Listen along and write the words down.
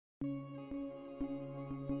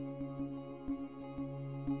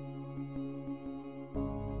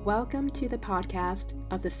Welcome to the podcast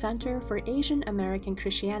of the Center for Asian American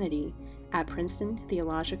Christianity at Princeton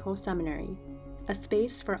Theological Seminary, a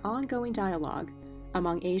space for ongoing dialogue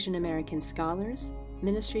among Asian American scholars,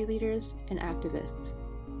 ministry leaders, and activists.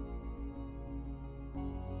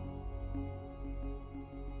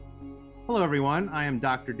 Hello, everyone. I am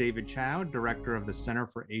Dr. David Chow, Director of the Center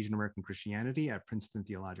for Asian American Christianity at Princeton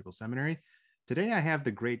Theological Seminary. Today, I have the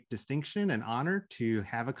great distinction and honor to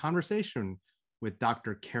have a conversation with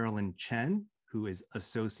Dr. Carolyn Chen, who is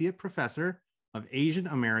Associate Professor of Asian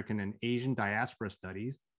American and Asian Diaspora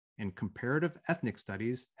Studies and Comparative Ethnic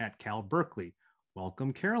Studies at Cal Berkeley.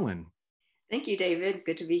 Welcome, Carolyn. Thank you, David.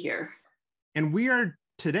 Good to be here. And we are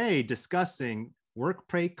today discussing Work,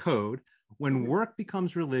 Pray, Code, When Work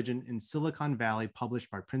Becomes Religion in Silicon Valley, published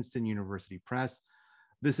by Princeton University Press.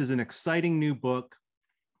 This is an exciting new book.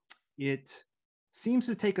 It seems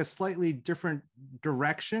to take a slightly different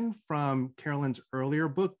direction from Carolyn's earlier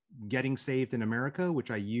book, Getting Saved in America,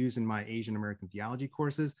 which I use in my Asian American theology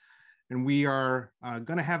courses. And we are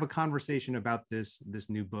going to have a conversation about this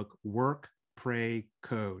new book, Work, Pray,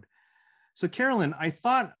 Code. So Carolyn, I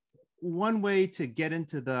thought one way to get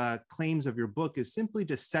into the claims of your book is simply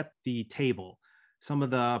to set the table, some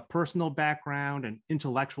of the personal background and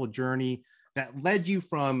intellectual journey that led you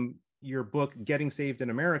from your book, Getting Saved in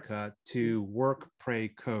America, to Work, Pray,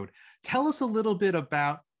 Code. Tell us a little bit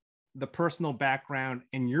about the personal background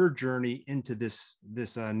and your journey into this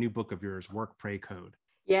new book of yours, Work, Pray, Code.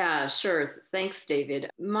 Yeah, sure. Thanks, David.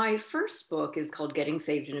 My first book is called Getting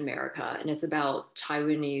Saved in America, and it's about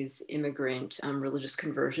Taiwanese immigrant religious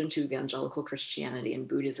conversion to evangelical Christianity and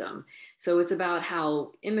Buddhism. So it's about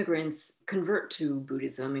how immigrants convert to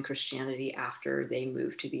Buddhism and Christianity after they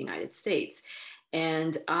move to the United States.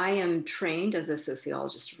 And I am trained as a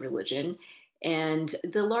sociologist of religion. And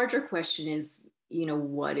the larger question is,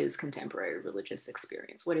 what is contemporary religious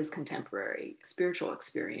experience? What is contemporary spiritual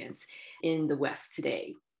experience in the West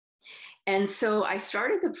today? And so I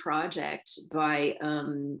started the project by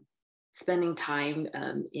spending time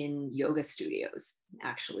in yoga studios,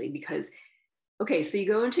 actually, because, so you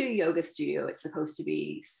go into a yoga studio, it's supposed to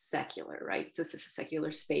be secular, right? It's a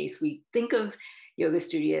secular space. We think of yoga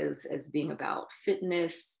studios as being about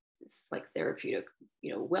fitness, like therapeutic,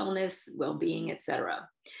 wellness, well-being, etc.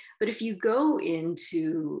 But if you go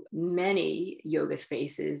into many yoga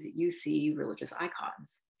spaces, you see religious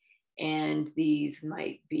icons. And these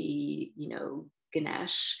might be,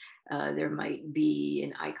 Ganesh. There might be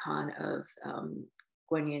an icon of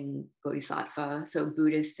Guanyin Bodhisattva, so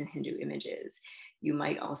Buddhist and Hindu images. You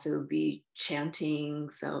might also be chanting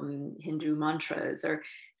some Hindu mantras or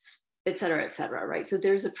et cetera, right? So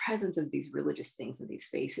there's a presence of these religious things in these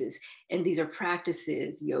spaces. And these are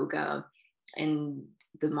practices, yoga and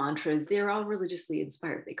the mantras, they're all religiously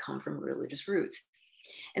inspired. They come from religious roots.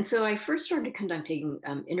 And so I first started conducting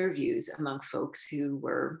interviews among folks who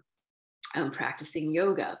were practicing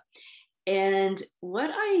yoga. And what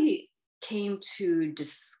I came to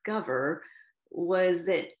discover was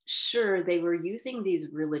that, sure, they were using these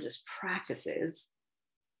religious practices,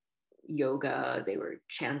 yoga, they were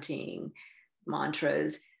chanting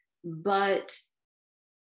mantras, but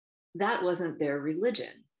that wasn't their religion.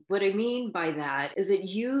 What I mean by that is that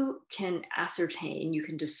you can ascertain, you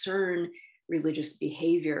can discern religious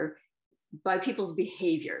behavior by people's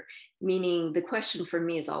behavior, meaning the question for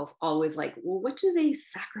me is always like, well, what do they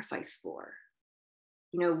sacrifice for?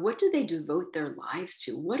 What do they devote their lives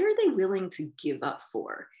to? What are they willing to give up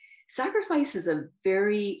for? Sacrifice is a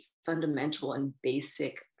very fundamental and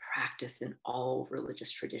basic practice in all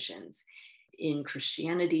religious traditions. In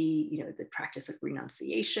Christianity, the practice of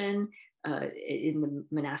renunciation. In the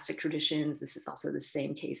monastic traditions, this is also the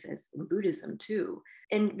same case as in Buddhism too.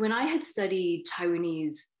 And when I had studied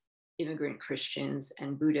Taiwanese immigrant Christians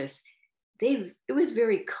and Buddhists, it was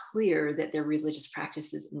very clear that their religious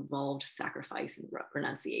practices involved sacrifice and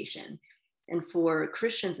renunciation. And for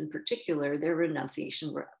Christians in particular, their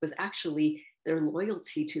renunciation was actually their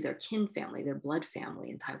loyalty to their kin family, their blood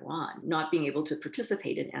family in Taiwan, not being able to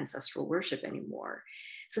participate in ancestral worship anymore.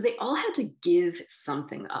 So they all had to give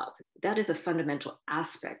something up. That is a fundamental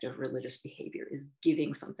aspect of religious behavior, is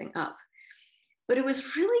giving something up. But it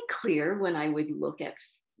was really clear when I would look at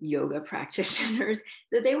yoga practitioners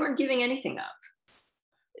that they weren't giving anything up.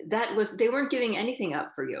 They weren't giving anything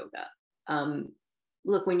up for yoga.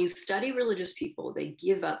 Look, when you study religious people, they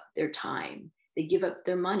give up their time, they give up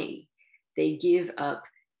their money, they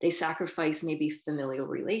sacrifice maybe familial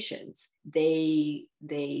relations. They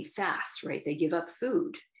fast, right? They give up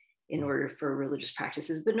food in order for religious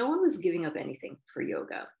practices, but no one was giving up anything for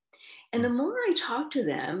yoga. And the more I talked to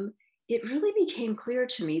them, it really became clear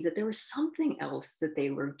to me that there was something else that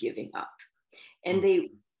they were giving up. And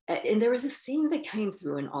and there was this theme that came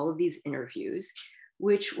through in all of these interviews,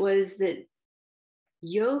 which was that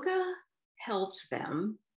yoga helped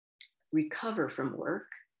them recover from work,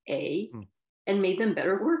 and made them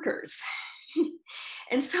better workers.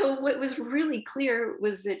 And so what was really clear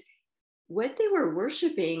was that what they were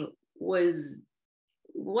worshiping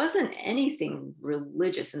wasn't anything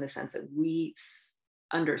religious in the sense that we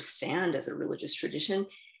understand as a religious tradition.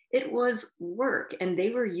 It was work, and they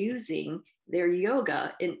were using their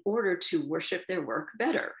yoga in order to worship their work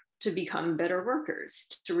better, to become better workers,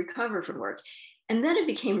 to recover from work. And then it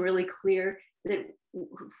became really clear that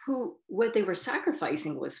what they were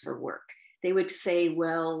sacrificing was for work. They would say,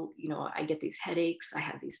 well, I get these headaches, I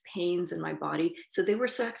have these pains in my body. So they were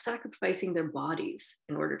sacrificing their bodies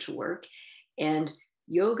in order to work. And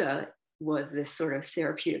yoga was this sort of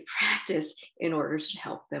therapeutic practice in order to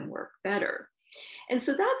help them work better. And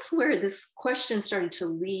so that's where this question started to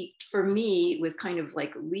lead, for me, was kind of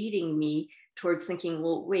like leading me towards thinking,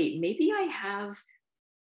 well, wait, maybe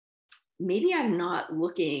I'm not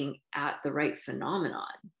looking at the right phenomenon.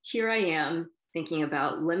 Here I am thinking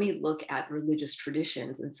about, let me look at religious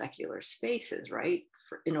traditions in secular spaces, right?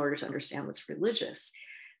 In order to understand what's religious.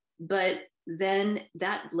 But then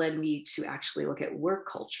that led me to actually look at work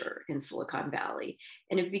culture in Silicon Valley.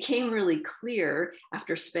 And it became really clear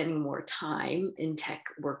after spending more time in tech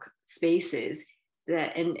work spaces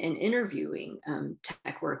that, and interviewing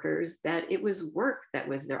tech workers, that it was work that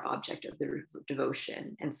was their object of their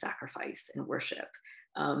devotion and sacrifice and worship.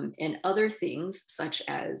 And other things such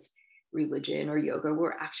as religion or yoga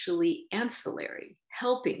were actually ancillary,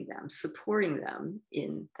 helping them, supporting them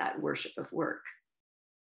in that worship of work.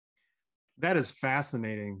 That is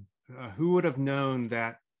fascinating. Who would have known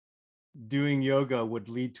that doing yoga would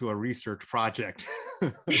lead to a research project?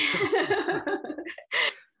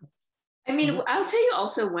 I mean, I'll tell you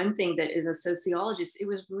also one thing that as a sociologist, it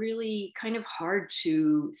was really kind of hard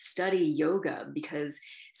to study yoga because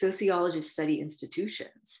sociologists study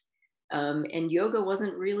institutions. And yoga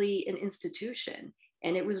wasn't really an institution.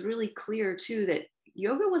 And it was really clear too that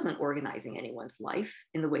yoga wasn't organizing anyone's life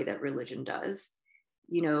in the way that religion does.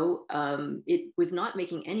 It was not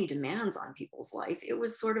making any demands on people's life. It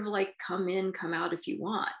was sort of like, come in, come out if you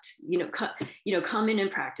want, come in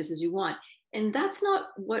and practice as you want. And that's not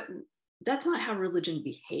how religion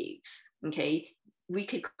behaves. Okay. We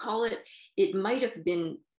could call it might have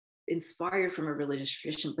been inspired from a religious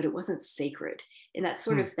tradition, but it wasn't sacred in that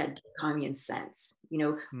sort of that Durkheimian sense,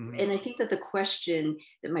 And I think that the question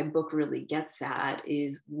that my book really gets at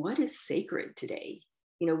is, what is sacred today?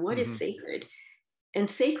 What is sacred? And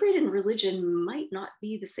sacred and religion might not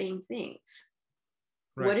be the same things.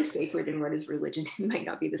 Right. What is sacred and what is religion might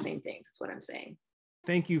not be the same things. That's what I'm saying.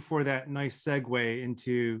 Thank you for that nice segue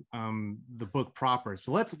into the book proper.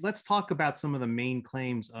 So let's talk about some of the main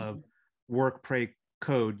claims of Work, Pray,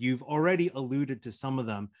 Code. You've already alluded to some of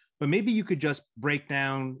them, but maybe you could just break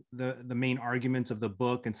down the main arguments of the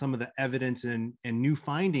book and some of the evidence and new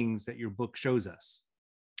findings that your book shows us.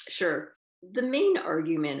 Sure. The main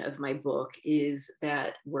argument of my book is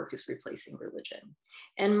that work is replacing religion.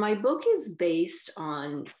 And my book is based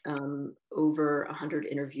on over 100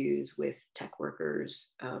 interviews with tech workers,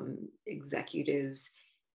 executives,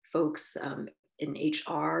 folks in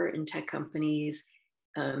HR in tech companies,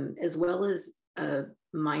 as well as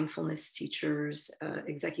mindfulness teachers,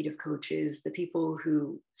 executive coaches, the people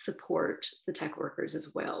who support the tech workers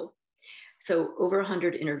as well. So over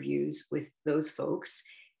 100 interviews with those folks.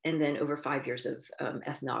 And then over 5 years of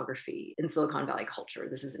ethnography in Silicon Valley culture.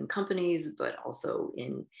 This is in companies, but also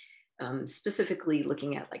in specifically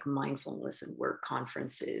looking at like mindfulness and work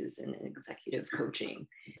conferences and executive coaching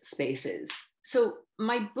spaces. So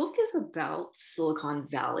my book is about Silicon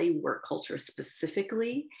Valley work culture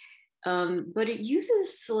specifically, but it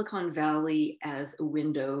uses Silicon Valley as a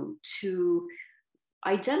window to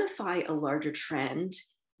identify a larger trend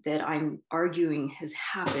that I'm arguing is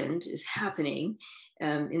happening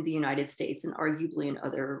in the United States and arguably in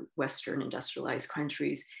other Western industrialized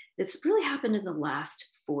countries that's really happened in the last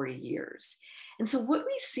 40 years. And so what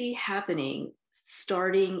we see happening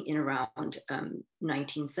starting in around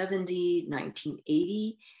 1970,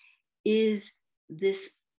 1980 is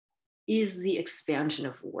the expansion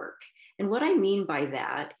of work. And what I mean by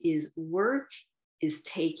that is work is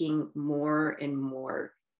taking more and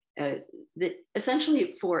more that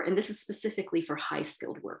essentially and this is specifically for high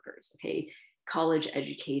skilled workers, okay? College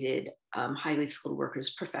educated, highly skilled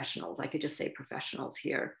workers, professionals, I could just say professionals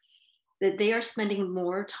here, that they are spending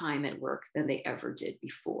more time at work than they ever did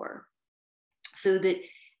before. So that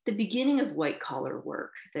the beginning of white collar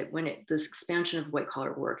work, that this expansion of white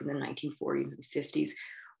collar work in the 1940s and 50s,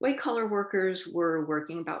 white collar workers were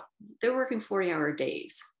working 40-hour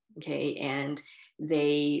days, okay? And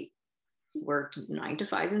they worked 9 to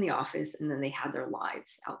 5 in the office, and then they had their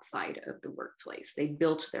lives outside of the workplace. They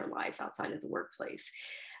built their lives outside of the workplace.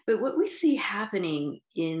 But what we see happening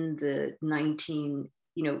in the later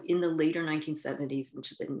 1970s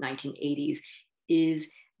into the 1980s is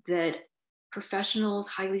that professionals,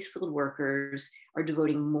 highly skilled workers, are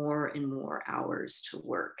devoting more and more hours to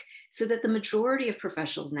work, so that the majority of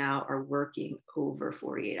professionals now are working over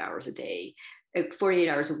 48 hours a day, 48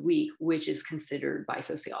 hours a week, which is considered by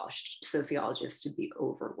sociologists to be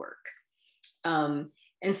overwork.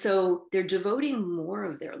 And so they're devoting more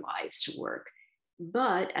of their lives to work.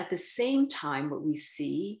 But at the same time, what we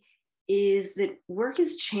see is that work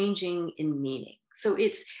is changing in meaning. So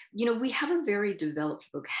it's, we have a very developed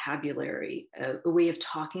vocabulary, a way of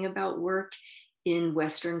talking about work in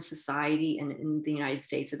Western society and in the United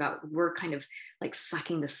States, about work kind of like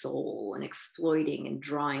sucking the soul and exploiting and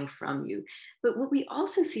drawing from you. But what we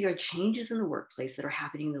also see are changes in the workplace that are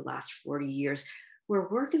happening in the last 40 years, where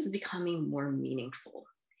work is becoming more meaningful.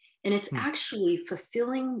 And it's actually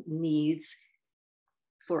fulfilling needs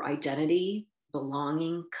for identity,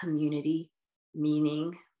 belonging, community,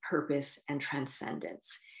 meaning, purpose, and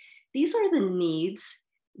transcendence. These are the needs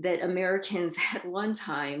that Americans at one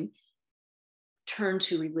time turned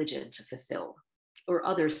to religion to fulfill, or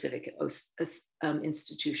other civic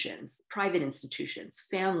institutions, private institutions,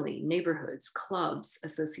 family, neighborhoods, clubs,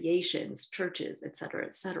 associations, churches, et cetera,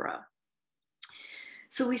 et cetera.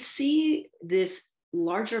 So we see this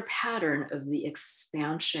larger pattern of the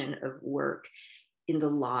expansion of work in the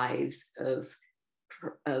lives of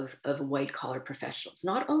white collar professionals,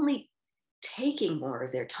 not only taking more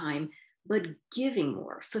of their time, but giving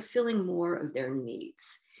more, fulfilling more of their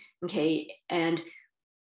needs. Okay, and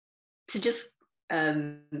to just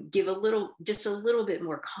give a little bit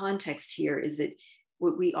more context here is that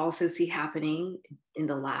what we also see happening in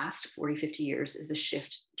the last 40, 50 years is a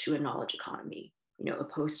shift to a knowledge economy, a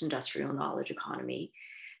post-industrial knowledge economy,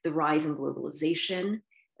 the rise in globalization,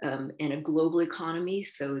 and a global economy.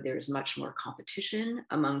 So there's much more competition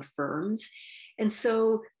among firms. And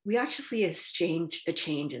so we actually see a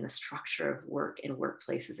change in the structure of work and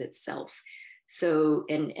workplaces itself. So,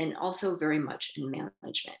 and also very much in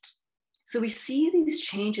management. So we see these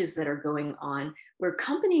changes that are going on where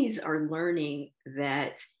companies are learning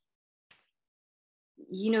that,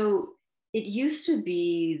 it used to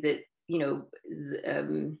be that,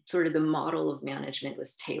 sort of the model of management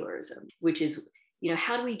was Taylorism, which is,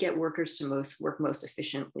 how do we get workers to work most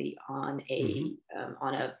efficiently on a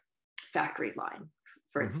factory line,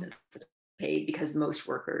 for instance, because most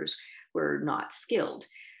workers were not skilled.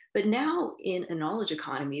 But now in a knowledge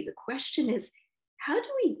economy, the question is, how do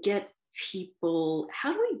we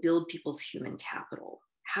build people's human capital?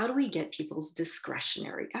 How do we get people's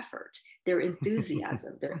discretionary effort, their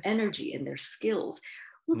enthusiasm, their energy, and their skills?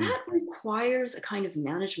 Well, that requires a kind of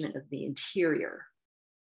management of the interior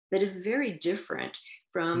that is very different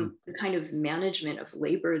from the kind of management of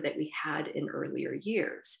labor that we had in earlier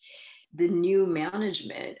years. The new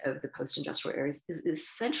management of the post-industrial eras is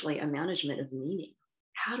essentially a management of meaning.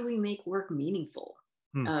 How do we make work meaningful?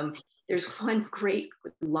 There's one great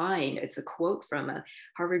line. It's a quote from a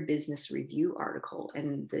Harvard Business Review article.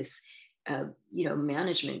 And this,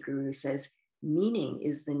 management guru says, meaning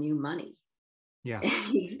is the new money. Yeah.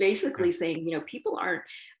 He's basically saying, people aren't,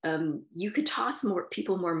 you could toss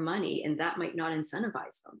people more money and that might not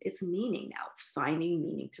incentivize them. It's meaning now. It's finding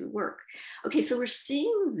meaning through work. Okay, so we're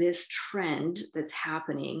seeing this trend that's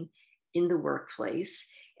happening in the workplace,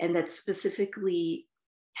 and that's specifically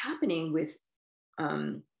happening with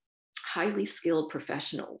highly skilled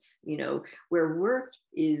professionals, where work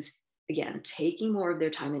is, again, taking more of their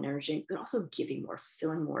time and energy, but also giving more,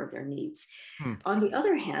 filling more of their needs. On the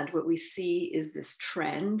other hand, what we see is this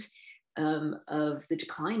trend of the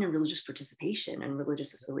decline in religious participation and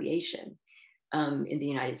religious affiliation in the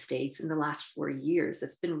United States in the last 40 years.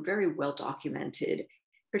 That's been very well documented,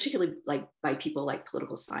 particularly by people like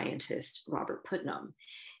political scientist Robert Putnam,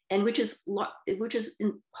 and which is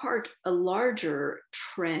in part a larger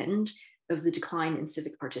trend of the decline in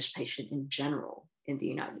civic participation in general in the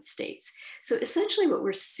United States. So essentially what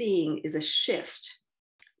we're seeing is a shift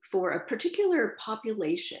for a particular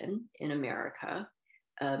population in America,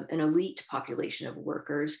 an elite population of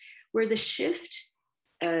workers, where the shift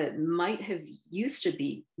might have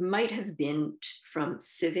been from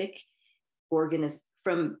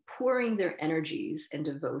from pouring their energies and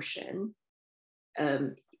devotion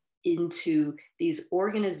into these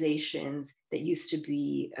organizations that used to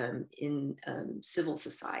be in civil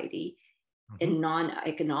society and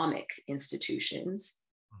non-economic institutions.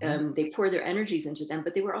 They poured their energies into them,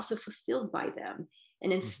 but they were also fulfilled by them.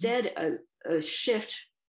 And instead, a shift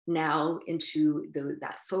now into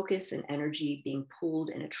that focus and energy being pulled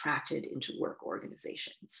and attracted into work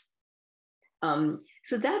organizations.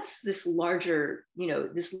 So that's this larger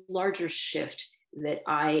shift that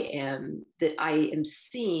I am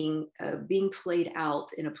seeing being played out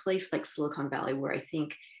in a place like Silicon Valley, where I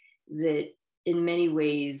think that in many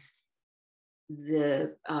ways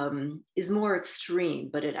is more extreme,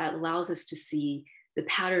 but it allows us to see the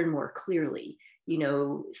pattern more clearly.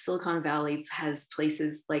 Silicon Valley has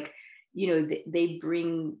places like, they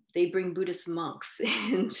bring Buddhist monks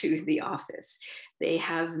into the office. They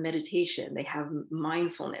have meditation, they have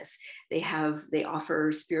mindfulness, they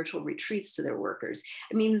offer spiritual retreats to their workers.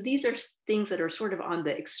 I mean, these are things that are sort of on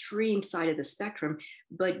the extreme side of the spectrum,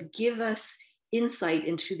 but give us insight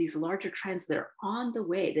into these larger trends that are on the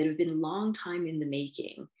way, that have been long time in the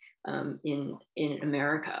making in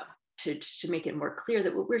America, to make it more clear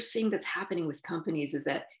that what we're seeing that's happening with companies is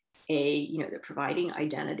that they're providing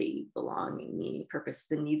identity, belonging, meaning, purpose,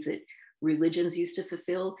 the needs that religions used to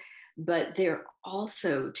fulfill, but they're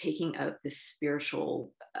also taking up the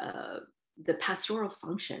spiritual, the pastoral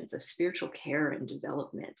functions of spiritual care and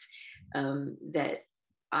development that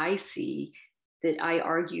I see, that I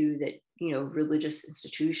argue that religious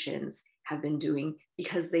institutions have been doing,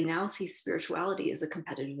 because they now see spirituality as a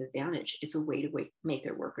competitive advantage. It's a way to make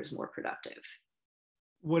their workers more productive.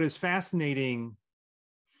 What is fascinating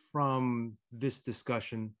from this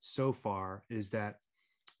discussion so far is that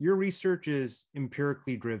your research is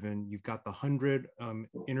empirically driven. You've got the 100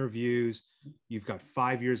 interviews, you've got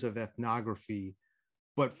 5 years of ethnography,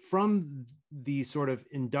 but from the sort of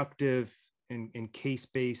inductive and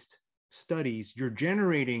case-based studies, you're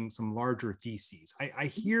generating some larger theses. I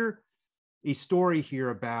hear a story here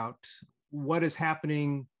about what is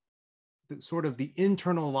happening, sort of the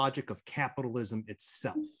internal logic of capitalism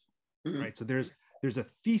itself, right? So there's a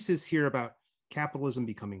thesis here about capitalism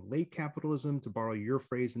becoming late capitalism, to borrow your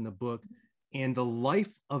phrase in the book, and the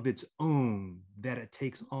life of its own that it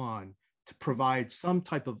takes on to provide some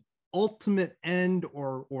type of ultimate end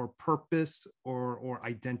or purpose or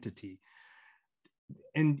identity.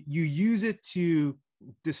 And you use it to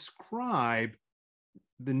describe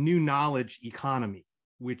the new knowledge economy,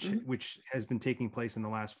 which has been taking place in the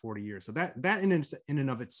last 40 years. So that in and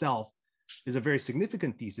of itself is a very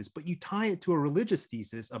significant thesis, but you tie it to a religious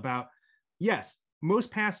thesis about, yes,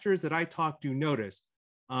 most pastors that I talk to notice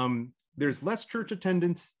there's less church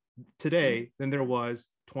attendance today than there was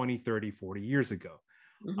 20, 30, 40 years ago.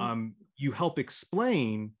 You help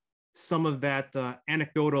explain some of that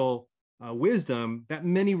anecdotal wisdom that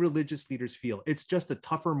many religious leaders feel. It's just a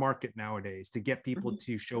tougher market nowadays to get people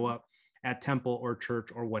to show up at temple or church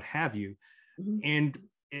or what have you. And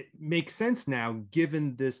it makes sense now,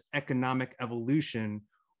 given this economic evolution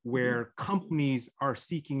where companies are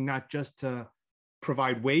seeking not just to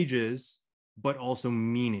provide wages, but also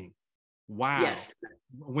meaning. Wow. Yes.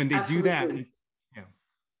 When they do that.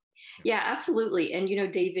 Yeah, absolutely. And,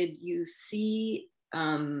 David, you see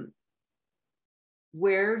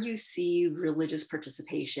where you see religious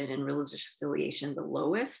participation and religious affiliation the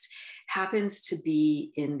lowest happens to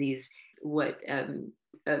be in these, what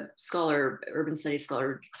urban studies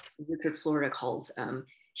scholar Richard Florida calls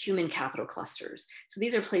human capital clusters. So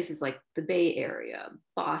these are places like the Bay Area,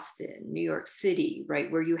 Boston, New York City, right,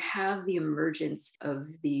 where you have the emergence of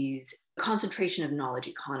these concentration of knowledge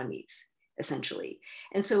economies, essentially.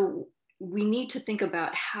 And so we need to think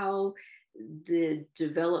about how the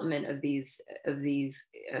development of these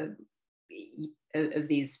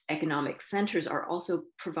economic centers are also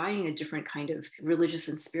providing a different kind of religious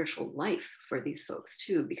and spiritual life for these folks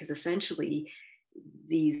too, because essentially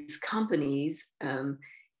these companies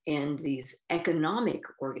and these economic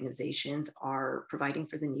organizations are providing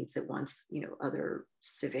for the needs that once other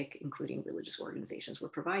civic, including religious organizations, were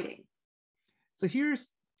providing. So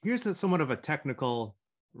here's somewhat of a technical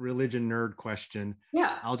religion nerd question.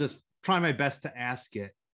 Yeah, I'll just try my best to ask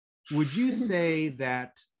it. Would you say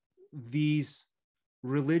that these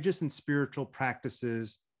religious and spiritual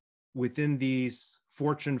practices within these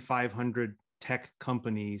Fortune 500 tech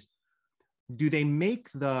companies, do they make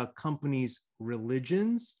the companies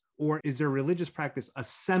religions, or is their religious practice a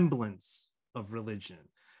semblance of religion?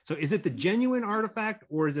 So is it the genuine artifact,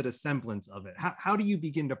 or is it a semblance of it? How do you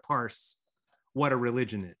begin to parse what a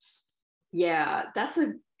religion is? Yeah, that's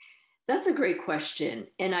a great question.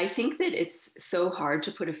 And I think that it's so hard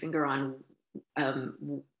to put a finger on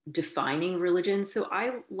defining religion. So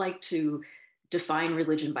I like to define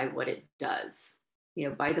religion by what it does,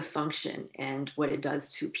 by the function and what it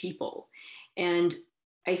does to people. And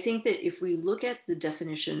I think that if we look at the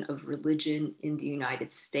definition of religion in the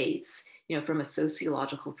United States, from a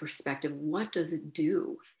sociological perspective, what does it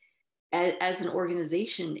do? As an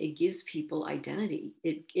organization, it gives people identity.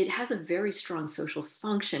 It has a very strong social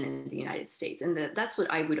function in the United States. And that's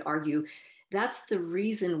what I would argue. That's the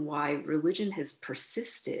reason why religion has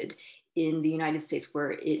persisted in the United States,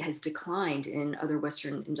 where it has declined in other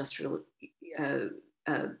Western industrial, uh,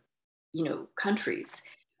 uh, countries.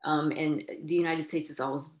 And the United States has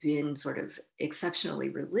always been sort of exceptionally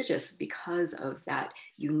religious because of that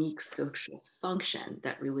unique social function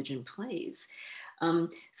that religion plays.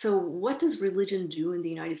 So what does religion do in the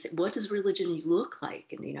United States? What does religion look like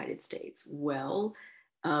in the United States? Well,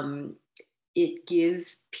 it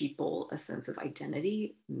gives people a sense of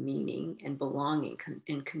identity, meaning, and belonging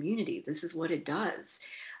in community. This is what it does.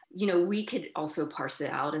 We could also parse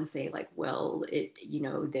it out and say, like, well,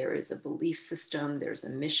 there is a belief system, there's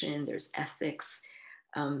a mission, there's ethics.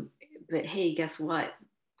 But hey, guess what?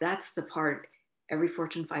 That's the part. Every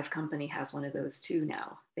Fortune 5 company has one of those too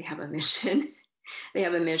now. They have a mission. They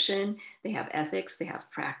have a mission, they have ethics, they have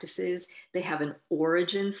practices, they have an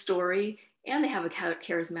origin story, and they have a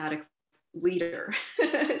charismatic leader.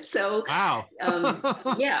 So, wow.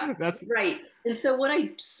 Yeah, That's right. And so what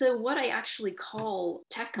I actually call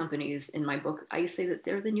tech companies in my book, I say that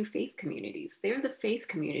they're the new faith communities. They're the faith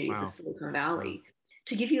communities wow. of Silicon Valley. Wow.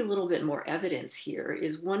 To give you a little bit more evidence here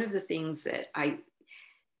is one of the things that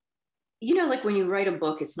like when you write a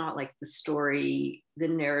book, it's not like the story, the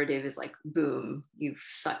narrative is like, boom, you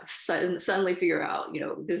suddenly figure out,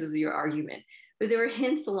 this is your argument. But there were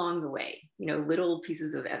hints along the way, little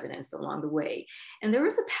pieces of evidence along the way. And there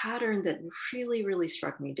was a pattern that really, really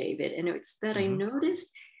struck me, David. And it's that I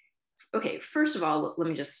noticed, okay, first of all, let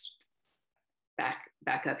me just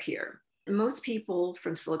back up here. Most people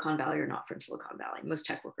from Silicon Valley are not from Silicon Valley. Most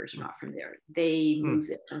tech workers are not from there. They moved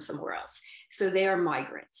there from somewhere else. So they are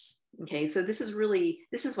migrants. Okay. So this is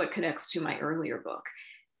what connects to my earlier book.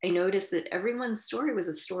 I noticed that everyone's story was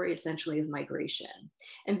a story essentially of migration.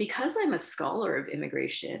 And because I'm a scholar of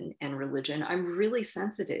immigration and religion, I'm really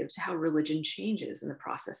sensitive to how religion changes in the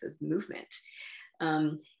process of movement.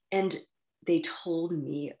 And they told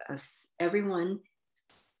me,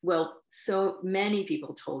 so many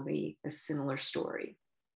people told me a similar story.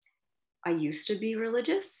 I used to be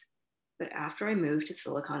religious, but after I moved to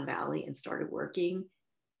Silicon Valley and started working,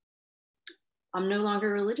 I'm no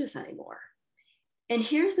longer religious anymore. And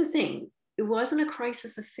here's the thing, it wasn't a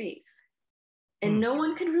crisis of faith. And no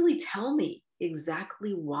one could really tell me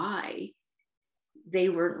exactly why they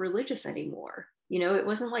weren't religious anymore. It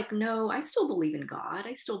wasn't like, no, I still believe in God.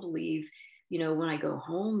 I still believe, when I go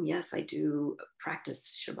home, yes, I do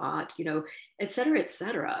practice Shabbat, et cetera, et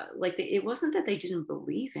cetera. Like it wasn't that they didn't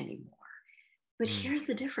believe anymore. But here's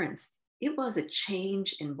the difference. It was a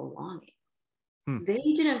change in belonging.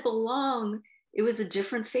 They didn't belong. It was a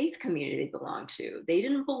different faith community they belonged to. They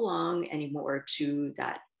didn't belong anymore to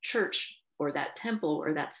that church or that temple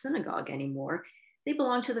or that synagogue anymore. They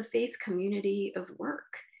belonged to the faith community of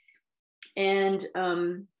work. And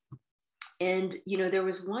there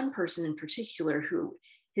was one person in particular who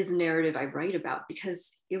his narrative I write about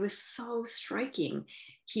because it was so striking.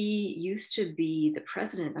 He used to be the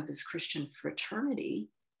president of his Christian fraternity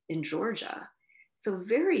in Georgia. So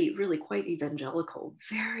really quite evangelical,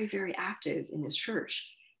 very, very active in his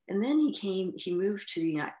church. And then he moved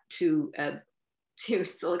to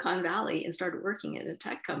Silicon Valley and started working at a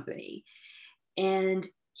tech company. And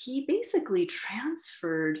he basically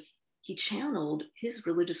he channeled his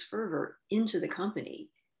religious fervor into the company.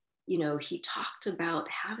 He talked about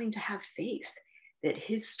having to have faith that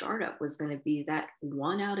his startup was going to be that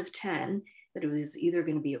 1 out of 10, that it was either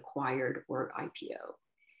going to be acquired or IPO.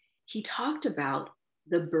 He talked about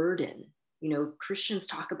the burden. Christians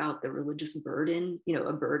talk about the religious burden,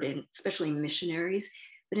 a burden, especially missionaries,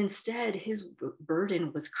 but instead his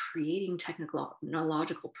burden was creating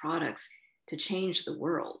technological products to change the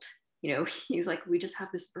world. He's like, we just have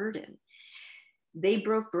this burden. They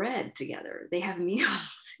broke bread together. They have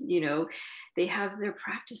meals, they have their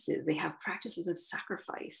practices. They have practices of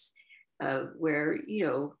sacrifice where,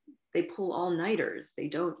 they pull all-nighters. They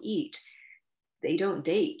don't eat. They don't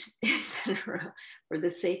date, etc., for the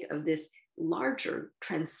sake of this larger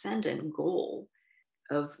transcendent goal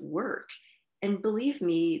of work. And believe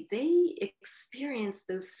me, they experience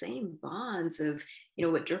those same bonds of,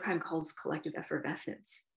 what Durkheim calls collective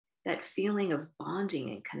effervescence, that feeling of bonding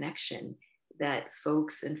and connection that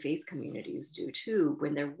folks and faith communities do too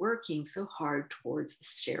when they're working so hard towards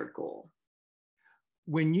this shared goal.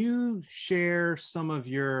 When you share some of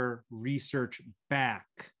your research back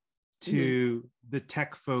to the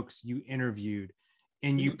tech folks you interviewed,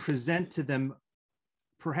 and you present to them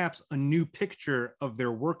perhaps a new picture of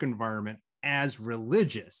their work environment as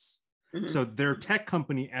religious. So their tech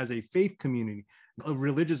company as a faith community, a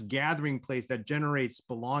religious gathering place that generates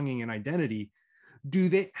belonging and identity.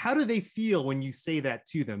 How do they feel when you say that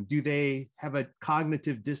to them? Do they have a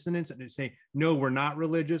cognitive dissonance and they say, no, we're not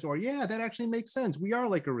religious? Or, yeah, that actually makes sense. We are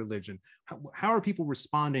like a religion. How are people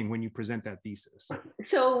responding when you present that thesis?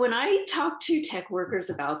 So when I talk to tech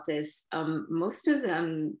workers about this, most of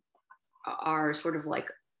them are sort of like,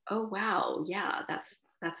 oh, wow, yeah,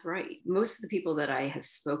 that's right. Most of the people that I have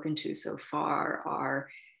spoken to so far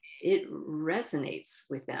it resonates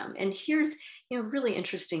with them. And here's, really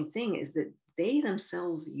interesting thing is that they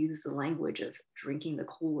themselves use the language of drinking the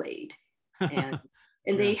Kool-Aid.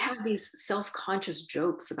 And they have these self-conscious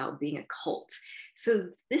jokes about being a cult. So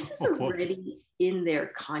this is already in their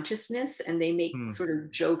consciousness, and they make sort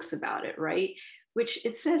of jokes about it, right? Which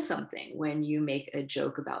it says something when you make a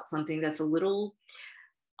joke about something that's a little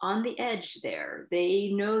on the edge there.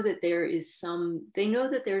 They know that there's some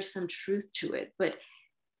truth to it, but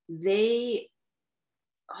they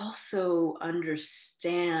also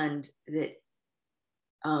understand that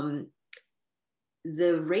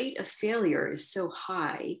the rate of failure is so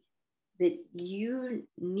high that you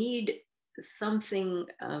need something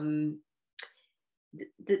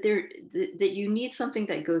that you need something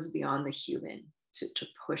that goes beyond the human to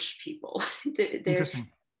push people. Interesting.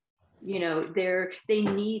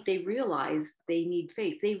 They realize they need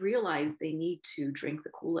faith. They realize they need to drink the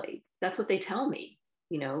Kool-Aid. That's what they tell me.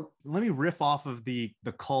 Let me riff off of the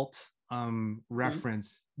cult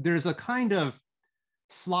reference. There's a kind of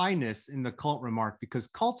slyness in the cult remark because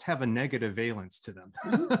cults have a negative valence to them.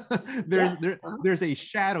 There's a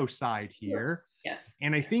shadow side here. Yes.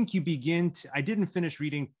 And I think I didn't finish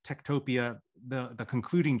reading Techtopia, the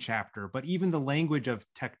concluding chapter, but even the language of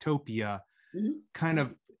Techtopia kind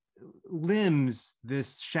of limbs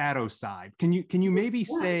this shadow side. Can you maybe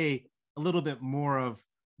say a little bit more of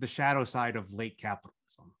the shadow side of late capitalism?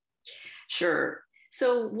 Sure.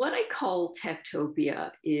 So what I call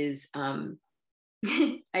Techtopia is,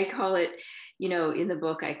 I call it, in the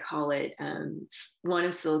book, I call it one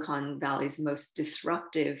of Silicon Valley's most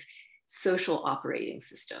disruptive social operating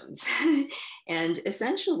systems. And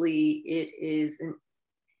essentially it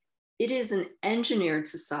is an engineered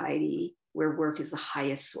society where work is the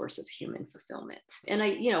highest source of human fulfillment. And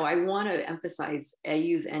I want to emphasize, I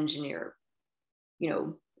use engineer,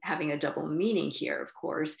 having a double meaning here, of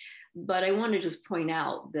course, but I want to just point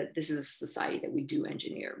out that this is a society that we do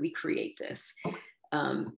engineer. We create this.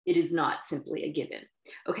 It is not simply a given.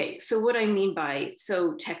 Okay, so what I mean by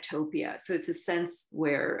Techtopia, so it's a sense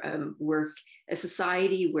where a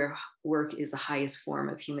society where work is the highest form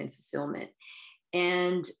of human fulfillment.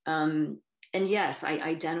 And yes, I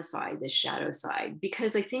identify this shadow side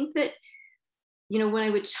because I think that, when I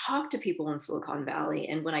would talk to people in Silicon Valley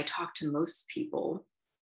and when I talk to most people,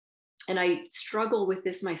 and I struggle with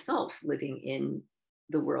this myself living in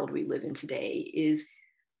the world we live in today, is,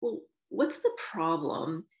 well, what's the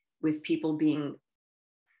problem with people being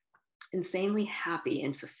insanely happy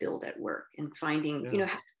and fulfilled at work and finding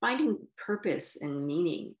purpose and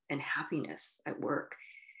meaning and happiness at work?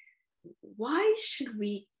 Why should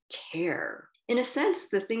we care? In a sense,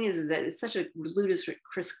 the thing is that it's such a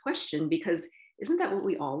ludicrous question because isn't that what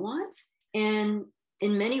we all want? And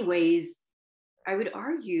in many ways, I would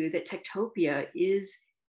argue that Techtopia is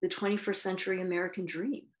the 21st century American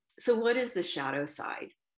dream. So what is the shadow side?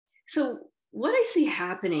 So what I see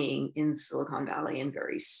happening in Silicon Valley in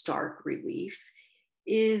very stark relief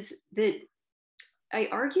is that I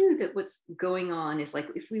argue that what's going on is like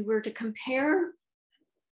if we were to compare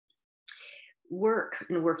work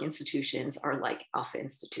and work institutions are like alpha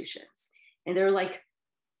institutions, and they're like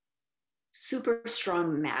super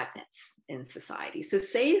strong magnets in society. So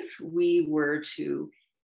say if we were to,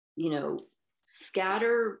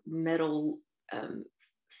 scatter metal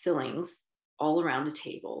fillings all around a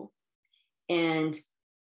table, and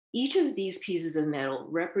each of these pieces of metal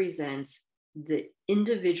represents the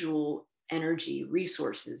individual energy,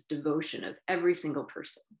 resources, devotion of every single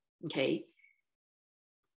person, okay?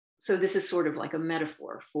 So this is sort of like a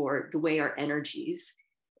metaphor for the way our energies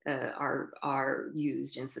are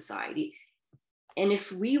used in society. And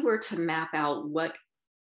if we were to map out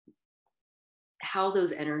how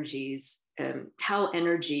those energies, how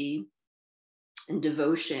energy and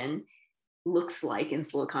devotion looks like in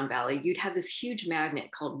Silicon Valley, you'd have this huge magnet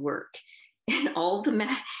called work. and all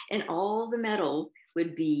the metal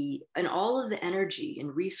would be, and all of the energy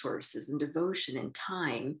and resources and devotion and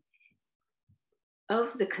time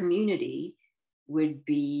of the community would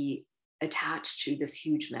be attached to this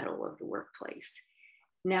huge metal of the workplace.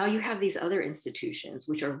 Now you have these other institutions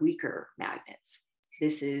which are weaker magnets.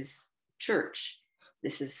 This is church,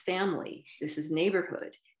 this is family, this is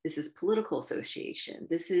neighborhood, this is political association,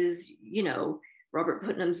 this is, Robert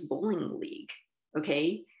Putnam's bowling league,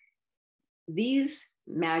 okay? These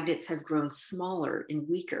magnets have grown smaller and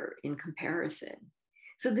weaker in comparison.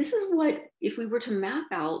 So this is what, if we were to map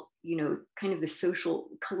out, kind of the social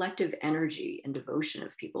collective energy and devotion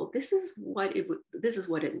of people, this is what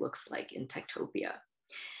it looks like in Techtopia.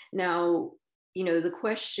 Now, the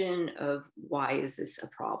question of why is this a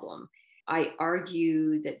problem? I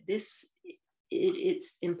argue that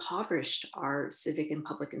it's impoverished our civic and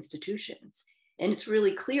public institutions. And it's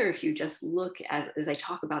really clear if you just look as I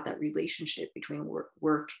talk about that relationship between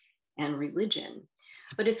work and religion.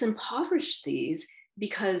 But it's impoverished these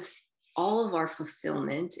because all of our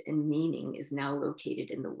fulfillment and meaning is now located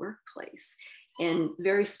in the workplace. And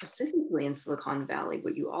very specifically in Silicon Valley,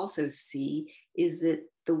 what you also see is that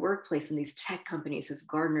the workplace and these tech companies have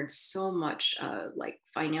garnered so much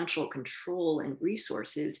financial control and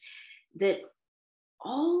resources that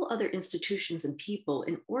all other institutions and people,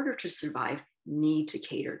 in order to survive, need to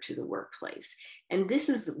cater to the workplace. And this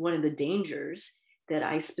is one of the dangers that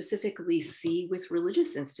I specifically see with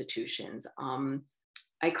religious institutions.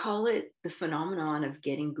 I call it the phenomenon of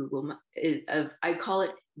getting Google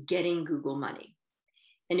money.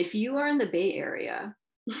 And if you are in the Bay Area,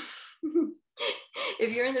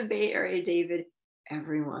 David,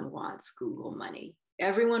 everyone wants Google money.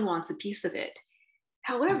 Everyone wants a piece of it.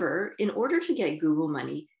 However, in order to get Google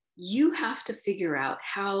money, you have to figure out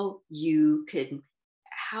how you can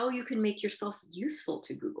make yourself useful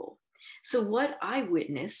to Google. So what I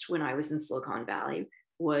witnessed when I was in Silicon Valley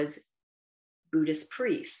was Buddhist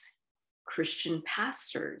priests, Christian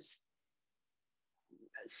pastors,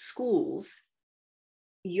 schools,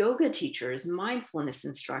 yoga teachers, mindfulness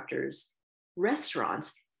instructors,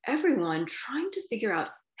 restaurants, everyone trying to figure out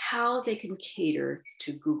how they can cater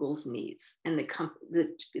to Google's needs and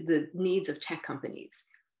the needs of tech companies.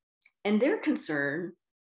 And their concern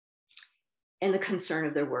and the concern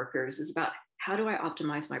of their workers is about, how do I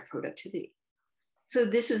optimize my productivity? So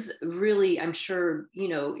this is really, I'm sure,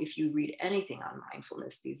 if you read anything on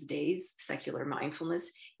mindfulness these days, secular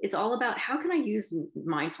mindfulness, it's all about how can I use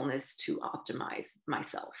mindfulness to optimize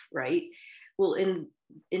myself, right? Well, in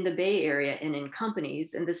the Bay Area and in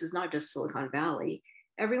companies, and this is not just Silicon Valley,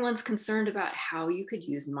 everyone's concerned about how you could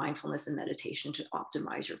use mindfulness and meditation to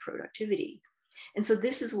optimize your productivity. And so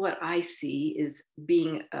this is what I see is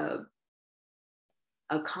being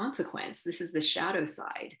a consequence. This is the shadow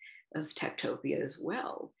side of Techtopia as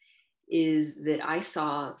well, is that I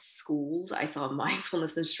saw schools, I saw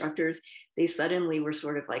mindfulness instructors, they suddenly were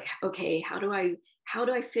sort of like, okay, how do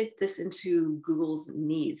I fit this into Google's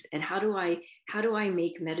needs? And how do I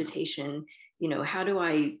make meditation, how do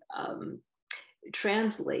I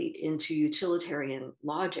translate into utilitarian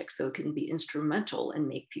logic so it can be instrumental and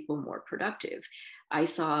make people more productive? I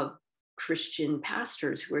saw Christian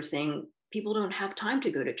pastors who are saying, people don't have time to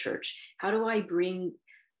go to church. How do I bring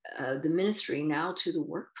the ministry now to the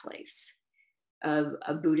workplace?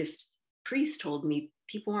 A Buddhist priest told me,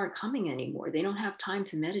 people aren't coming anymore. They don't have time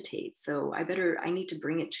to meditate. So I need to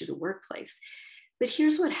bring it to the workplace. But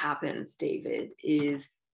here's what happens, David,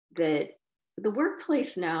 is that the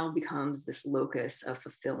workplace now becomes this locus of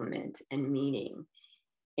fulfillment and meaning.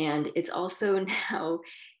 And it's also now,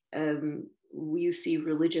 you see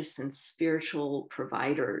religious and spiritual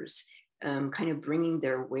providers kind of bringing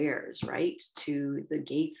their wares, right, to the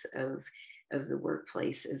gates of the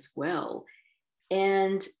workplace as well.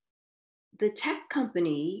 And the tech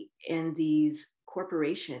company and these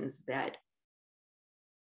corporations that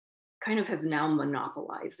kind of have now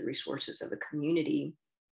monopolized the resources of the community,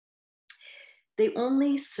 they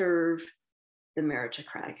only serve the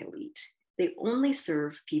meritocratic elite. They only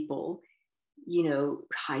serve people,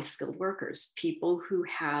 high-skilled workers, people who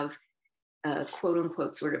have quote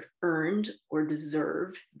unquote sort of earned or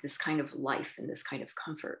deserve this kind of life and this kind of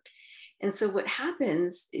comfort. And so what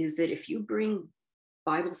happens is that if you bring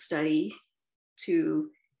Bible study to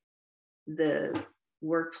the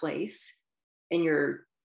workplace and you're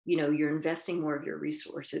investing more of your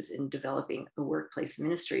resources in developing a workplace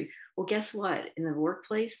ministry, well, guess what? In the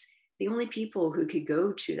workplace, the only people who could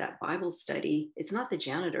go to that Bible study, it's not the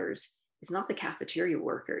janitors, it's not the cafeteria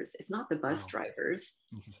workers, it's not the bus drivers,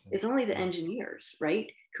 it's only the engineers,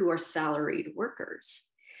 right, who are salaried workers.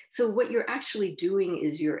 So what you're actually doing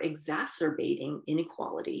is you're exacerbating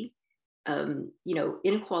inequality.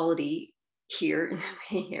 Inequality here in the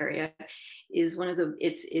Bay Area is one of the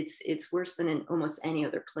it's worse than in almost any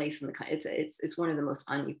other place in the country. It's one of the most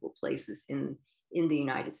unequal places in the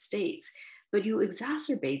United States. But you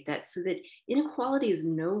exacerbate that so that inequality is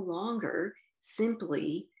no longer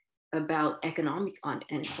simply about economic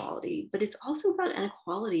inequality, but it's also about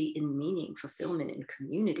inequality in meaning, fulfillment, and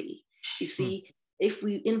community. You see, if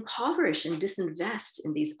we impoverish and disinvest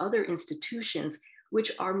in these other institutions,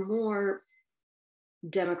 which are more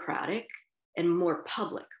democratic and more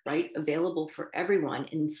public, right, available for everyone,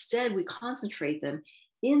 and instead we concentrate them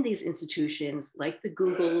in these institutions like the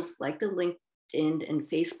Googles, like the LinkedIn and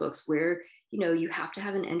Facebooks, where you have to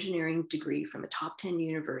have an engineering degree from a top 10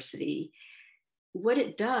 university. What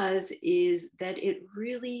it does is that it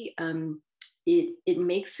really it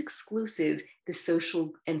makes exclusive the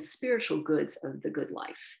social and spiritual goods of the good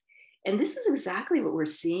life. And this is exactly what we're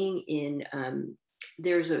seeing in,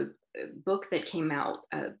 there's a book that came out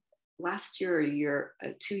last year or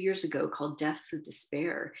 2 years ago called Deaths of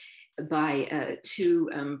Despair by two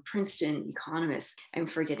Princeton economists. I'm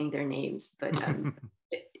forgetting their names, but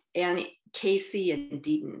Casey and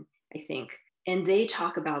Deaton, I think. And they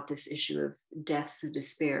talk about this issue of deaths of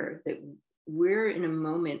despair, that we're in a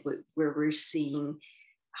moment where we're seeing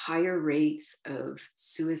higher rates of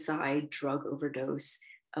suicide, drug overdose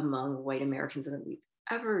among white Americans than we've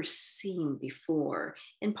ever seen before.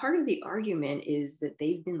 And part of the argument is that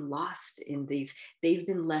they've been left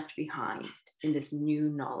behind in this new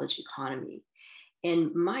knowledge economy.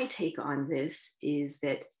 And my take on this is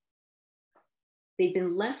that they've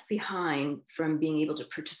been left behind from being able to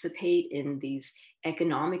participate in these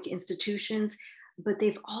economic institutions, but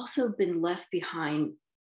they've also been left behind,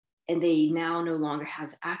 and they now no longer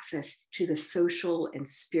have access to the social and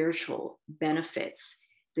spiritual benefits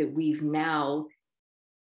that we've now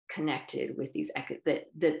connected with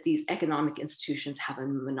that these economic institutions have a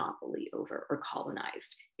monopoly over or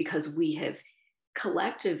colonized, because we have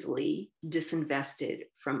collectively disinvested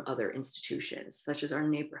from other institutions, such as our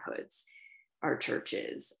neighborhoods, our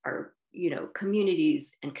churches, our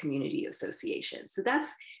communities and community associations. So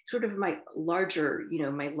that's sort of my larger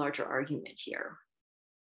argument here.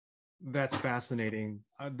 That's fascinating.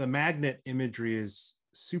 The magnet imagery is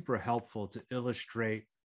super helpful to illustrate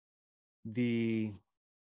the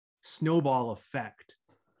snowball effect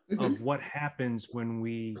of what happens when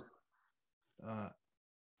we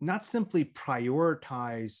not simply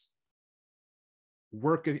prioritize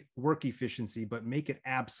work efficiency, but make it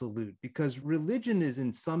absolute, because religion is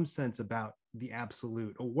in some sense about the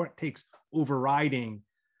absolute, or what takes overriding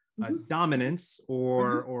dominance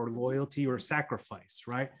or loyalty or sacrifice,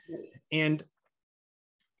 right? And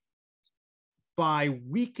by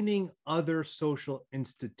weakening other social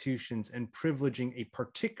institutions and privileging a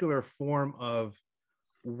particular form of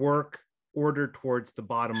work ordered towards the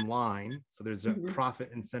bottom line, so there's a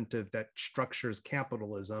profit incentive that structures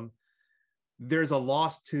capitalism, there's a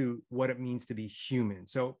loss to what it means to be human.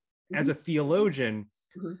 So as a theologian,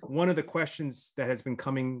 one of the questions that has been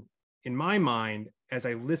coming in my mind as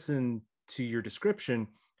I listen to your description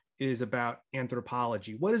is about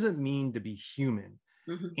anthropology. What does it mean to be human?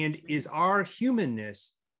 And is our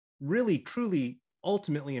humanness really, truly,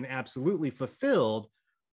 ultimately, and absolutely fulfilled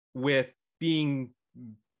with being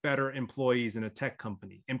better employees in a tech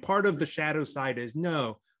company? And part of the shadow side is,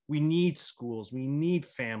 no, we need schools, we need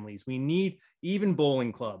families, we need even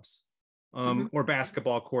bowling clubs or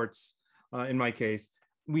basketball courts, in my case.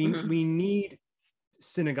 We need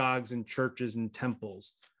synagogues and churches and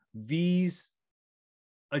temples. These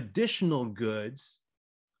additional goods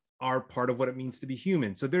are part of what it means to be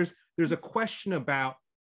human. So there's a question about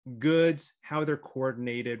goods, how they're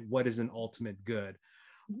coordinated, what is an ultimate good.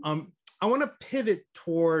 I want to pivot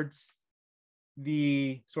towards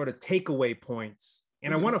the sort of takeaway points,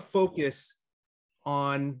 and I want to focus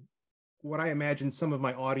on what I imagine some of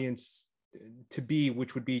my audience to be,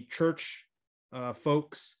 which would be church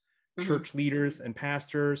folks, church leaders and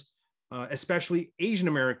pastors, especially Asian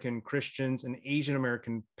American Christians and Asian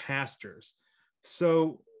American pastors.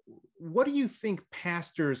 So what do you think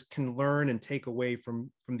pastors can learn and take away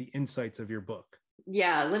from the insights of your book?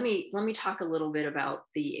 Yeah, let me talk a little bit about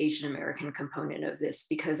the Asian American component of this,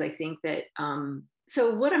 because I think that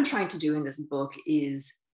so what I'm trying to do in this book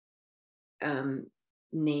is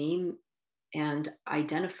name and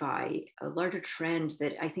identify a larger trend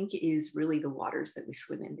that I think is really the waters that we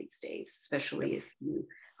swim in these days, especially if you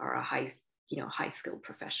are a high skilled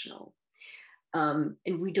professional. And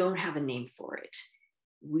we don't have a name for it.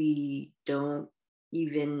 We don't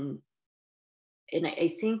even, and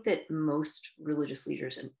I think that most religious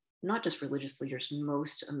leaders not just religious leaders,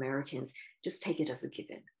 most Americans just take it as a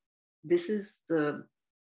given. This is the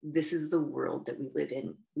world that we live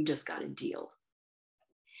in. We just got to deal.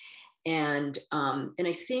 And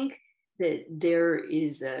I think that there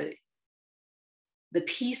is the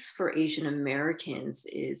piece for Asian Americans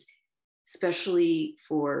is, especially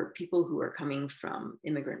for people who are coming from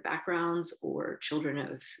immigrant backgrounds or children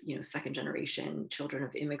of, second generation children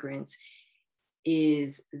of immigrants,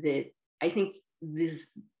 is that I think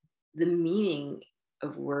the meaning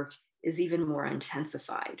of work is even more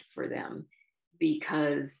intensified for them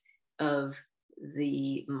because of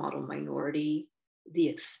the model minority, the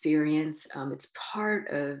experience. It's part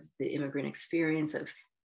of the immigrant experience of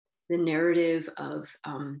the narrative of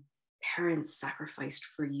parents sacrificed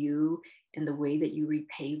for you, and the way that you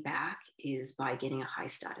repay back is by getting a high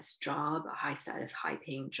status job, a high status, high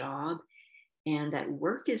paying job, and that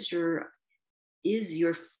work is your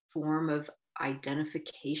form of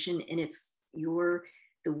identification, and it's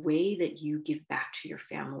the way that you give back to your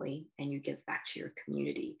family and you give back to your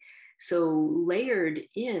community. So layered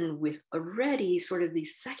in with already sort of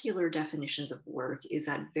these secular definitions of work is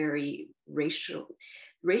that very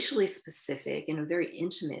racially specific and a very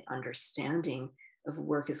intimate understanding of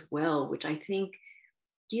work as well, which I think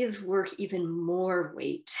gives work even more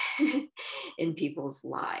weight in people's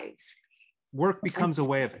lives. Work becomes a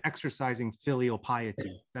way of exercising filial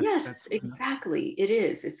piety. Yes, exactly. It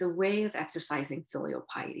is. It's a way of exercising filial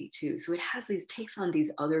piety too. So it takes on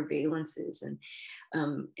these other valences, and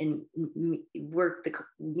work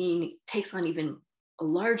takes on even a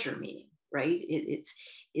larger meaning, right? It's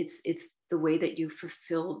the way that you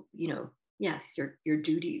fulfill, yes, your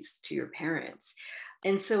duties to your parents.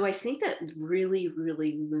 And so I think that really,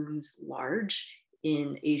 really looms large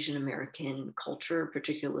in Asian American culture,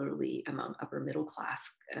 particularly among upper middle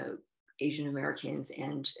class Asian Americans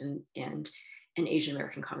and Asian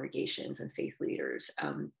American congregations and faith leaders.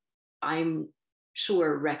 I'm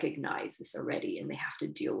sure recognize this already, and they have to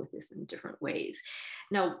deal with this in different ways.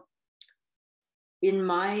 Now,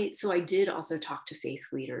 so I did also talk to faith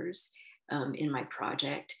leaders in my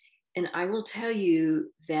project, and I will tell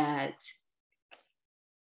you that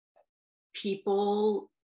people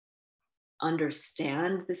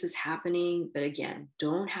understand this is happening, but again,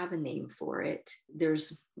 don't have a name for it.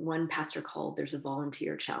 There's one pastor called there's a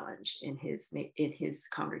volunteer challenge in his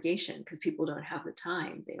congregation because people don't have the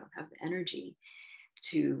time, they don't have the energy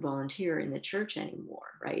to volunteer in the church anymore,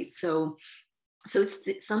 right? So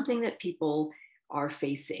it's something that people are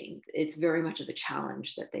facing. It's very much of a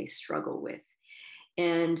challenge that they struggle with.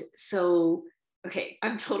 And so, okay,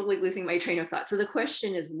 I'm totally losing my train of thought. So the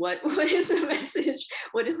question is, what is the message?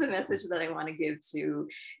 What is the message that I want to give to,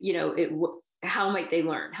 how might they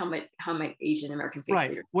learn? How might Asian American faith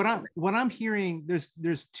leaders? What I'm hearing,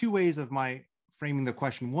 there's two ways of my framing the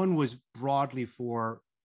question. One was broadly for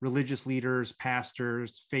religious leaders,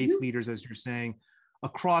 pastors, faith leaders, as you're saying,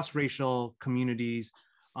 across racial communities.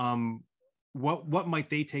 What might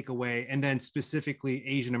they take away? And then specifically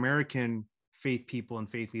Asian American faith people and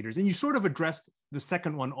faith leaders. And you sort of addressed the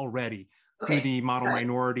second one already through the model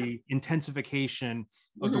minority intensification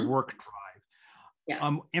of the work drive.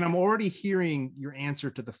 Yeah. And I'm already hearing your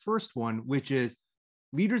answer to the first one, which is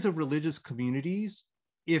leaders of religious communities,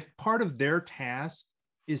 if part of their task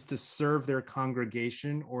is to serve their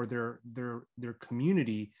congregation or their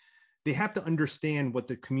community, they have to understand what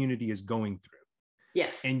the community is going through.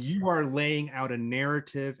 Yes. And you are laying out a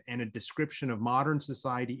narrative and a description of modern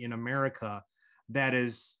society in America that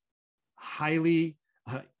is highly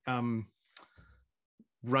run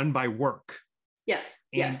by work. Yes.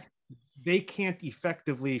 And yes. They can't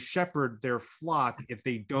effectively shepherd their flock if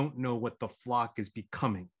they don't know what the flock is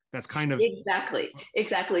becoming. That's kind of exactly.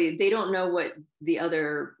 They don't know what the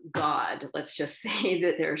other god, let's just say,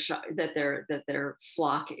 that their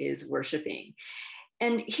flock is worshiping.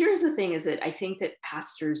 And here's the thing: is that I think that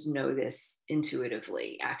pastors know this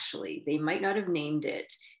intuitively. Actually, they might not have named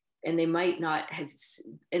it, and they might not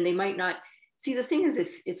see. The thing is,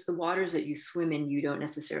 if it's the waters that you swim in, you don't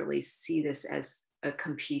necessarily see this as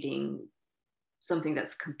something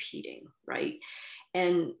that's competing, right?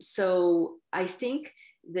 And so I think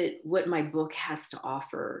that what my book has to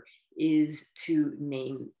offer is to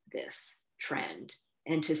name this trend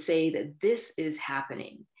and to say that this is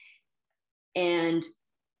happening. And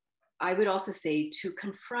I would also say to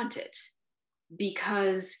confront it,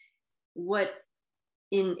 because what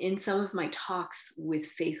in some of my talks with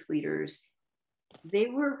faith leaders, they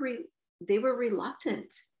were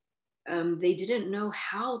reluctant. They didn't know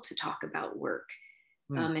how to talk about work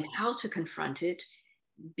and how to confront it,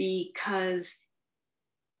 because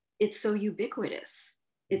it's so ubiquitous.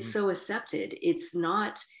 It's so accepted. It's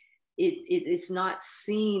not it's not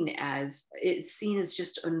seen as, it's seen as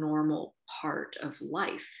just a normal part of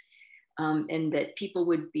life. And that people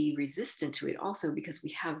would be resistant to it also because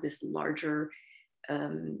we have this larger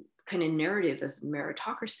kind of narrative of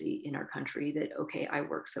meritocracy in our country that, okay, I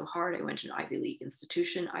worked so hard, I went to an Ivy League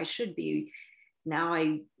institution, I should be, now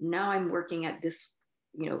I'm working at this,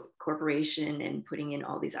 you know, corporation and putting in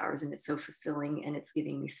all these hours, and it's so fulfilling and it's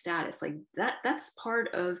giving me status. Like that's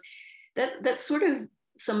part of that's sort of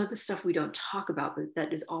some of the stuff we don't talk about, but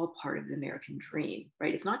that is all part of the American dream,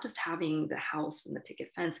 right? It's not just having the house and the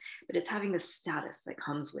picket fence, but it's having the status that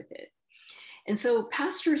comes with it. And so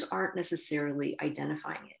pastors aren't necessarily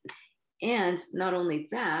identifying it. And not only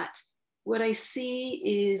that, what I see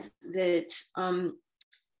is that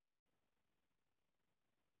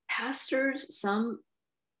pastors, some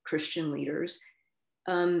Christian leaders,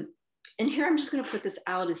 and here I'm just going to put this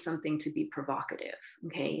out as something to be provocative,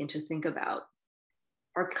 okay, and to think about,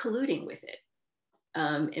 are colluding with it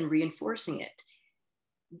and reinforcing it.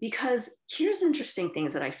 Because here's interesting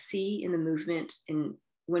things that I see in the movement. And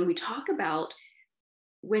when we talk about,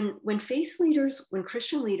 when faith leaders, when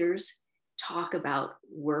Christian leaders talk about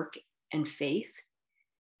work and faith,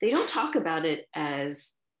 they don't talk about it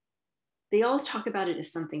as, they always talk about it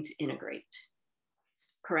as something to integrate,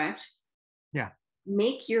 correct? Yeah.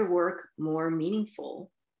 Make your work more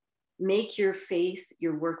meaningful. Make your faith,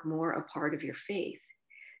 your work more a part of your faith.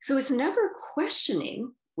 So it's never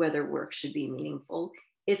questioning whether work should be meaningful.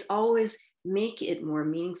 It's always make it more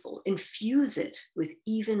meaningful, infuse it with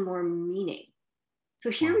even more meaning. So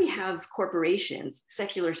here we have corporations,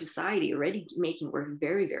 secular society already making work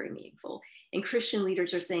very, very meaningful. And Christian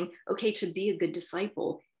leaders are saying, okay, to be a good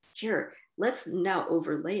disciple, here, let's now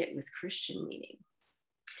overlay it with Christian meaning.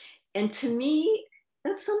 And to me,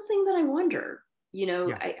 that's something that I wonder, you know,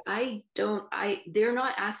 yeah. They're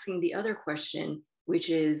not asking the other question, which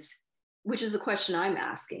is the question I'm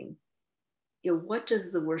asking. You know, what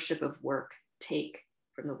does the worship of work take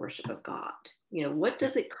from the worship of God? You know, what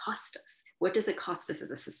does it cost us? What does it cost us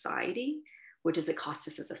as a society? What does it cost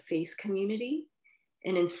us as a faith community?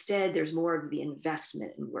 And instead, there's more of the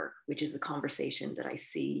investment in work, which is the conversation that I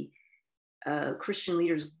see Christian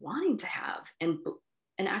leaders wanting to have. And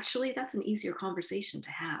actually, that's an easier conversation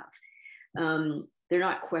to have. They're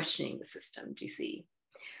not questioning the system, do you see?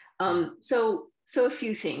 So a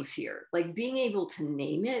few things here, like being able to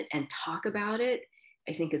name it and talk about it,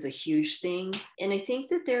 I think is a huge thing. And I think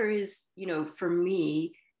that there is, you know, for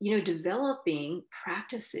me, you know, developing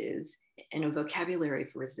practices and a vocabulary of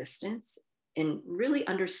resistance and really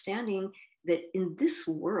understanding that in this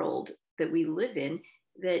world that we live in,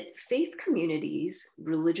 that faith communities,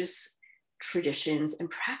 religious traditions and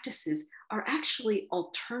practices are actually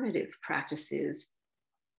alternative practices.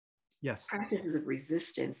 Yes. Practices of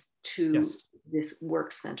resistance to this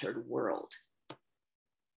work-centered world.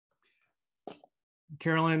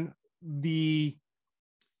 Carolyn, the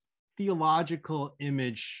theological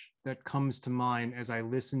image that comes to mind as I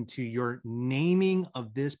listen to your naming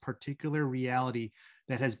of this particular reality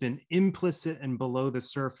that has been implicit and below the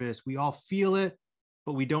surface, we all feel it,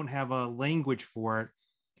 but we don't have a language for it.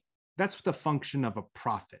 That's the function of a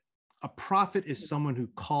prophet. A prophet is someone who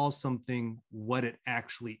calls something what it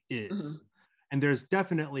actually is. Mm-hmm. And there's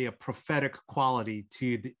definitely a prophetic quality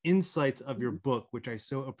to the insights of your book, which I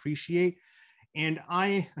so appreciate. And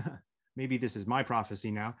maybe this is my prophecy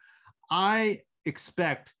now, I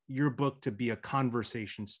expect your book to be a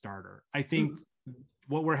conversation starter. I think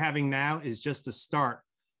what we're having now is just the start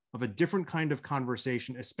of a different kind of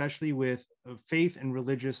conversation, especially with faith and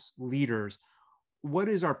religious leaders. What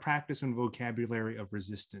is our practice and vocabulary of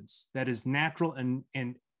resistance that is natural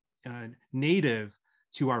and native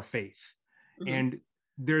to our faith? Mm-hmm. And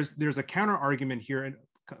there's a counter argument here, and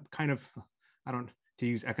kind of, I don't to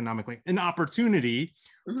use economically, an opportunity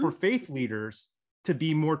for faith leaders to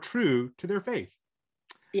be more true to their faith.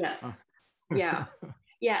 Yes. Yeah.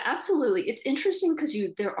 Yeah, absolutely. It's interesting because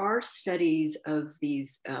there are studies of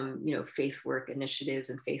these, you know, faith work initiatives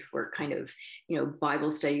and faith work kind of, you know, Bible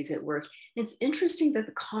studies at work. And it's interesting that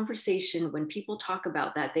the conversation, when people talk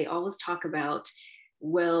about that, they always talk about,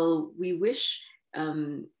 well, we wish that,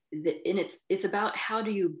 and it's about how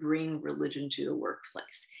do you bring religion to the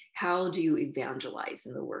workplace? How do you evangelize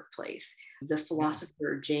in the workplace? The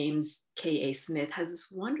philosopher James K.A. Smith has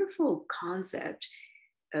this wonderful concept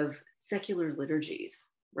of secular liturgies,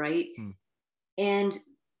 right? And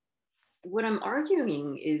what I'm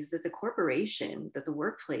arguing is that the corporation, that the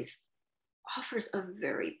workplace offers a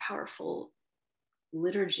very powerful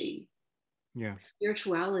liturgy,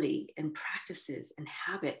 spirituality and practices and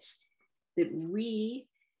habits that we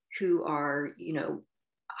who are, you know,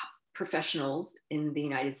 professionals in the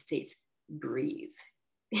United States breathe.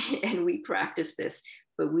 And we practice this,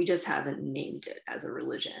 but we just haven't named it as a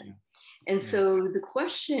religion. And so the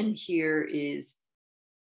question here is,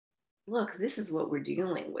 look, this is what we're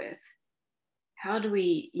dealing with. How do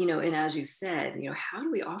we, and as you said, how do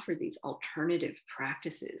we offer these alternative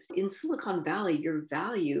practices? In Silicon Valley, your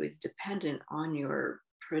value is dependent on your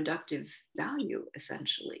productive value,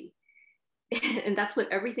 essentially. And that's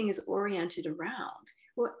what everything is oriented around.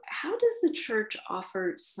 Well, how does the church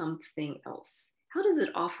offer something else? How does it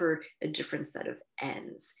offer a different set of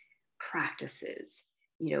ends, practices,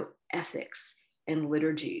 ethics and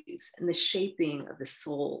liturgies, and the shaping of the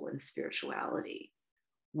soul and spirituality?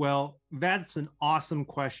 Well, that's an awesome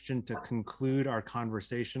question to conclude our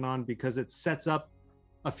conversation on, because it sets up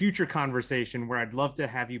a future conversation where I'd love to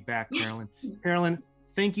have you back, Carolyn. Carolyn,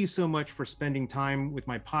 thank you so much for spending time with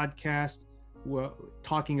my podcast,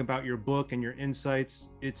 talking about your book and your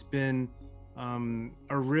insights. It's been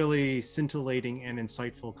a really scintillating and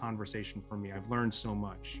insightful conversation for me. I've learned so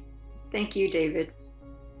much. Thank you, David.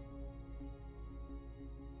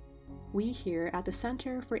 We here at the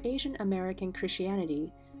Center for Asian American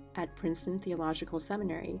Christianity at Princeton Theological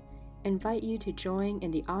Seminary invite you to join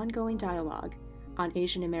in the ongoing dialogue on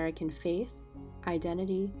Asian American faith,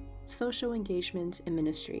 identity, social engagement, and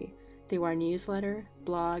ministry through our newsletter,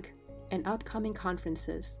 blog, and upcoming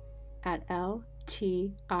conferences at ltiaa.com.